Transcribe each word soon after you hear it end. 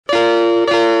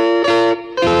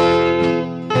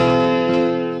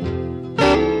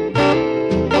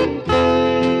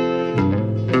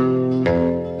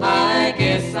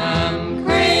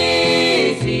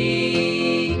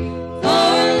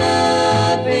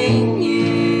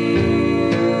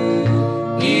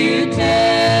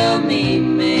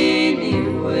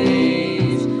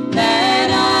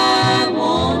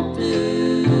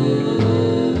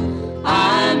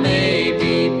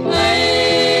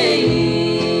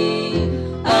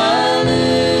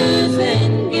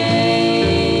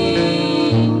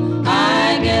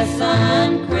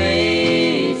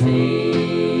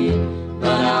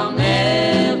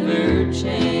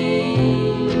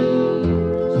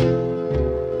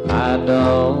I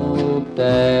don't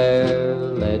dare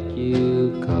let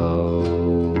you go.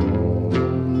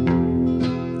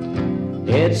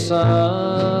 It's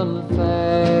unfair,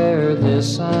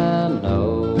 this I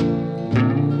know.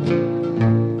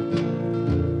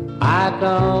 I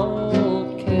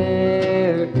don't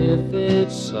care if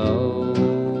it's so.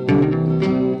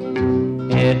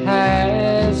 It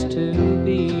has to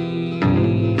be.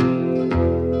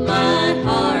 My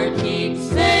heart keeps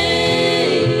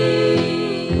saying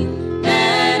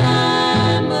that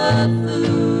I'm a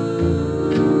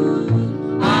fool.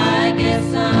 I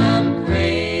guess I'm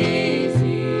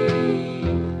crazy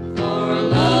for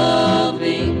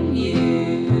loving you.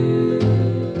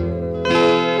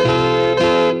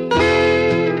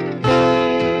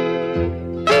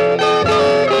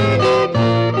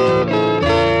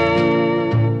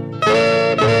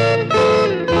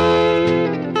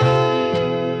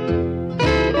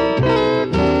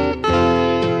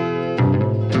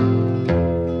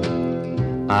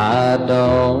 I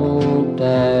don't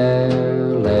dare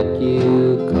let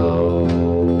you go.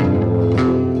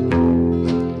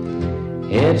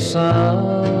 It's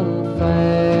unfair,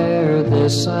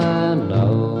 this I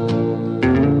know.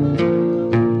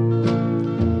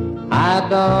 I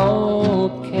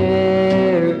don't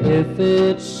care if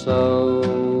it's so.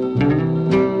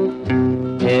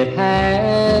 It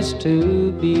has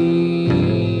to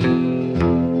be.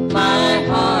 My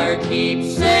heart